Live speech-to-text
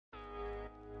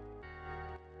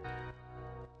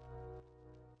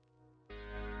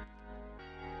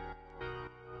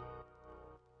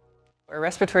A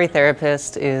respiratory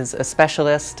therapist is a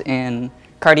specialist in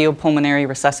cardiopulmonary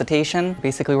resuscitation.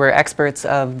 Basically, we're experts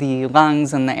of the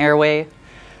lungs and the airway.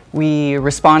 We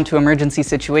respond to emergency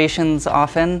situations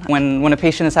often. When a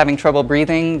patient is having trouble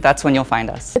breathing, that's when you'll find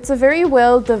us. It's a very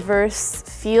well diverse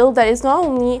field that is not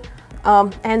only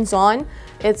hands-on,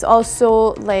 it's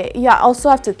also also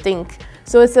have to think.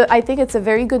 So I think it's a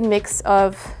very good mix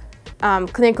of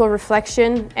clinical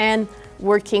reflection and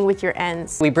working with your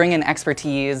ends. We bring in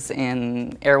expertise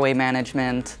in airway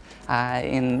management,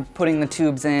 in putting the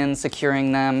tubes in,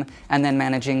 securing them, and then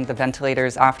managing the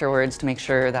ventilators afterwards to make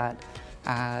sure that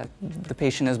the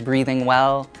patient is breathing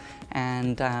well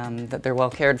and that they're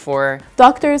well cared for.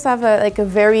 Doctors have a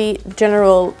very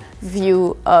general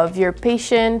view of your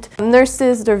patient.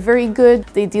 Nurses, they're very good,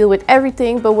 they deal with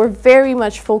everything, but we're very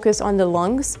much focused on the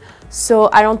lungs. So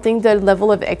I don't think the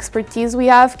level of expertise we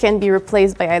have can be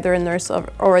replaced by either a nurse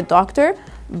or a doctor,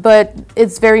 but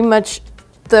it's very much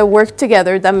the work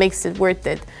together that makes it worth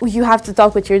it. You have to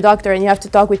talk with your doctor and you have to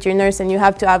talk with your nurse and you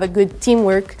have to have a good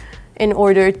teamwork in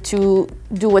order to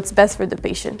do what's best for the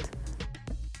patient.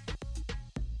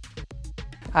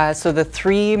 So the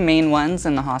three main ones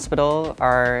in the hospital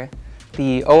are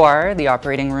the OR, the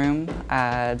operating room,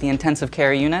 the intensive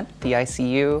care unit, the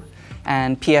ICU,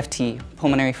 and PFT,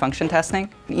 pulmonary function testing.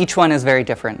 Each one is very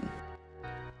different.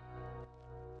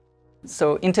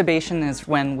 So intubation is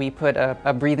when we put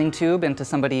a breathing tube into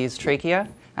somebody's trachea,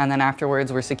 and then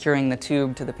afterwards we're securing the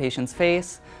tube to the patient's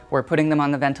face. We're putting them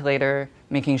on the ventilator,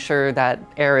 making sure that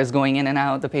air is going in and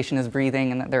out, the patient is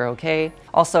breathing and that they're okay.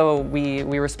 Also, we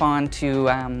respond to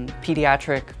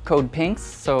pediatric code pinks,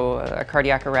 so a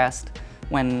cardiac arrest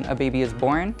when a baby is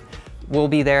born. We'll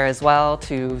be there as well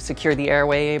to secure the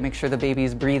airway, make sure the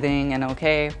baby's breathing and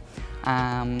okay.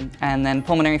 And then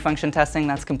pulmonary function testing,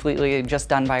 that's completely just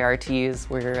done by RTs.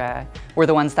 We're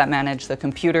the ones that manage the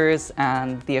computers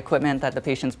and the equipment that the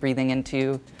patient's breathing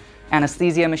into.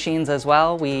 Anesthesia machines as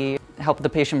well. We help the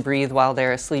patient breathe while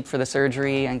they're asleep for the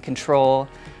surgery and control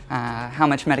how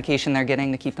much medication they're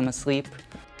getting to keep them asleep.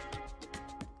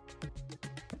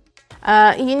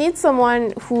 You need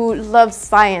someone who loves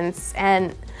science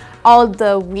and all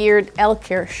the weird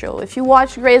healthcare show. If you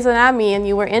watch Grey's Anatomy and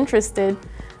you were interested,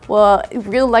 well,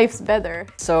 real life's better.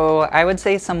 So I would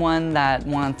say someone that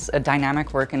wants a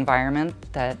dynamic work environment,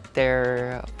 that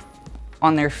they're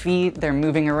on their feet, they're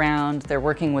moving around, they're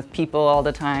working with people all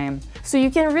the time. So you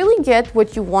can really get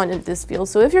what you want in this field.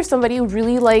 So if you're somebody who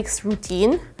really likes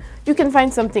routine, you can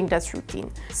find something that's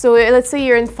routine. So let's say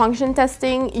you're in function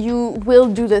testing, you will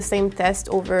do the same test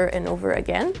over and over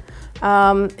again.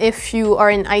 If you are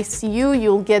in ICU,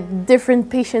 you'll get different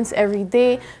patients every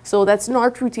day, so that's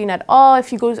not routine at all.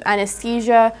 If you go to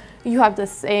anesthesia, you have the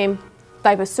same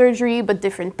type of surgery, but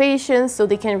different patients, so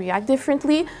they can react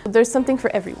differently. There's something for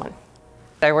everyone.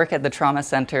 I work at the trauma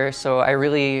center, so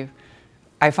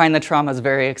I find the trauma is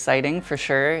very exciting for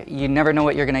sure. You never know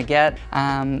what you're gonna get.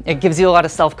 It gives you a lot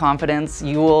of self-confidence.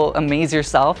 You will amaze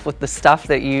yourself with the stuff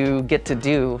that you get to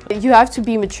do. You have to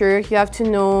be mature, you have to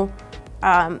know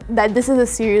that this is a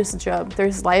serious job.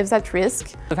 There's lives at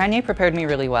risk. Vanier prepared me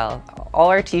really well. All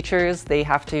our teachers, they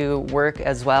have to work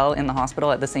as well in the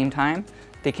hospital at the same time.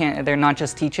 They're not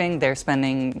just teaching, they're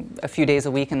spending a few days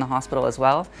a week in the hospital as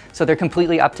well. So they're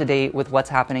completely up to date with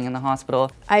what's happening in the hospital.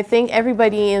 I think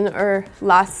everybody in our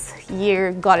last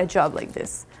year got a job like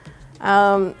this.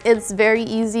 It's very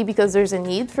easy because there's a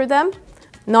need for them,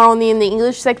 not only in the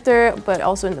English sector, but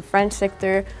also in the French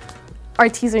sector.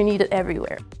 RTs are needed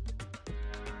everywhere.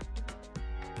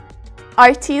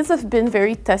 RTs have been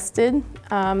very tested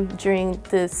during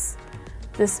this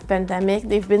pandemic.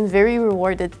 They've been very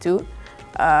rewarded too,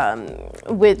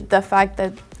 with the fact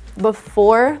that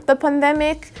before the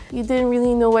pandemic, you didn't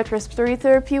really know what respiratory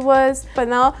therapy was, but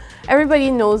now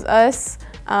everybody knows us.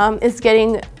 It's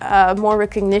getting more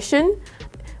recognition.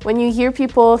 When you hear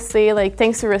people say like,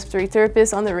 thanks to respiratory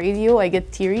therapists on the radio, I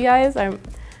get teary eyes.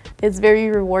 It's very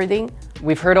rewarding.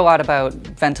 We've heard a lot about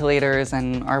ventilators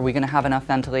and are we going to have enough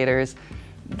ventilators?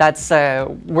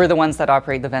 We're the ones that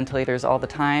operate the ventilators all the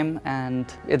time,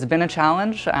 and it's been a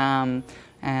challenge.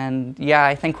 And yeah,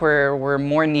 I think we're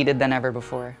more needed than ever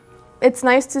before. It's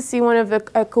nice to see one of a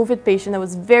COVID patient that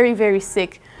was very, very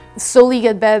sick slowly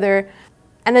get better.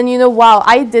 And then wow,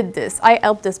 I did this, I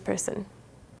helped this person.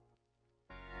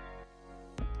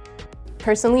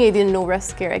 Personally, I didn't know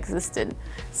ResCare existed.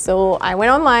 So I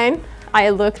went online, I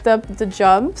looked up the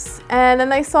jobs, and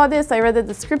then I saw this, I read the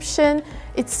description.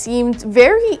 It seemed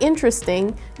very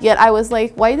interesting, yet I was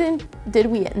like, why did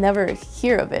we never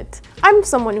hear of it? I'm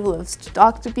someone who loves to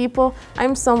talk to people.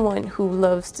 I'm someone who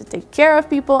loves to take care of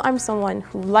people. I'm someone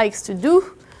who likes to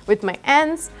do with my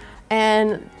hands.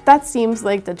 and that seems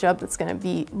like the job that's going to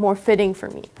be more fitting for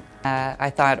me. I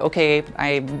thought, okay,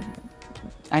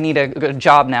 I need a good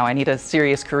job now, I need a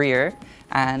serious career,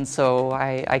 and so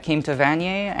I came to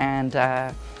Vanier,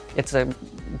 and it's a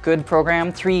good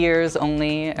program, 3 years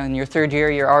only. In your 3rd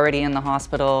year, you're already in the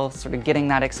hospital, sort of getting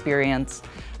that experience,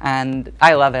 and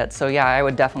I love it. So yeah, I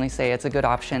would definitely say it's a good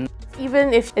option.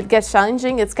 Even if it gets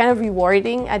challenging, it's kind of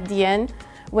rewarding at the end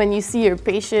when you see your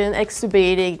patient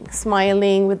extubating,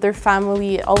 smiling with their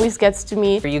family. It always gets to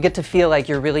me. You get to feel like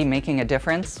you're really making a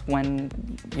difference when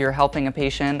you're helping a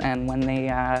patient, and when they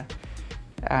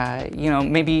you know,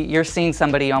 maybe you're seeing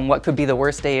somebody on what could be the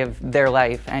worst day of their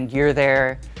life, and you're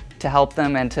there to help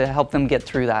them and to help them get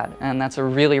through that. And that's a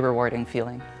really rewarding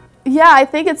feeling. Yeah, I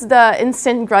think it's the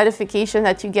instant gratification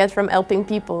that you get from helping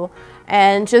people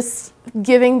and just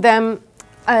giving them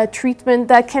a treatment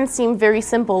that can seem very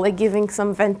simple, like giving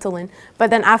some Ventolin. But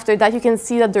then after that, you can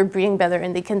see that they're breathing better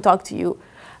and they can talk to you.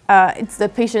 It's the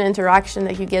patient interaction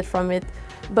that you get from it.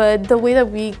 But the way that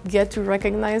we get to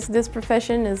recognize this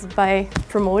profession is by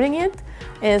promoting it,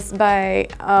 is by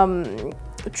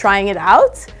trying it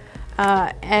out.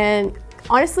 And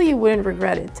honestly, you wouldn't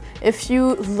regret it. If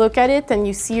you look at it and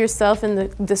you see yourself in the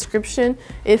description,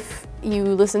 if you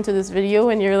listen to this video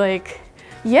and you're like,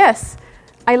 yes,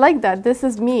 I like that, this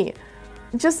is me,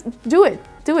 just do it,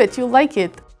 you'll like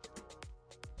it.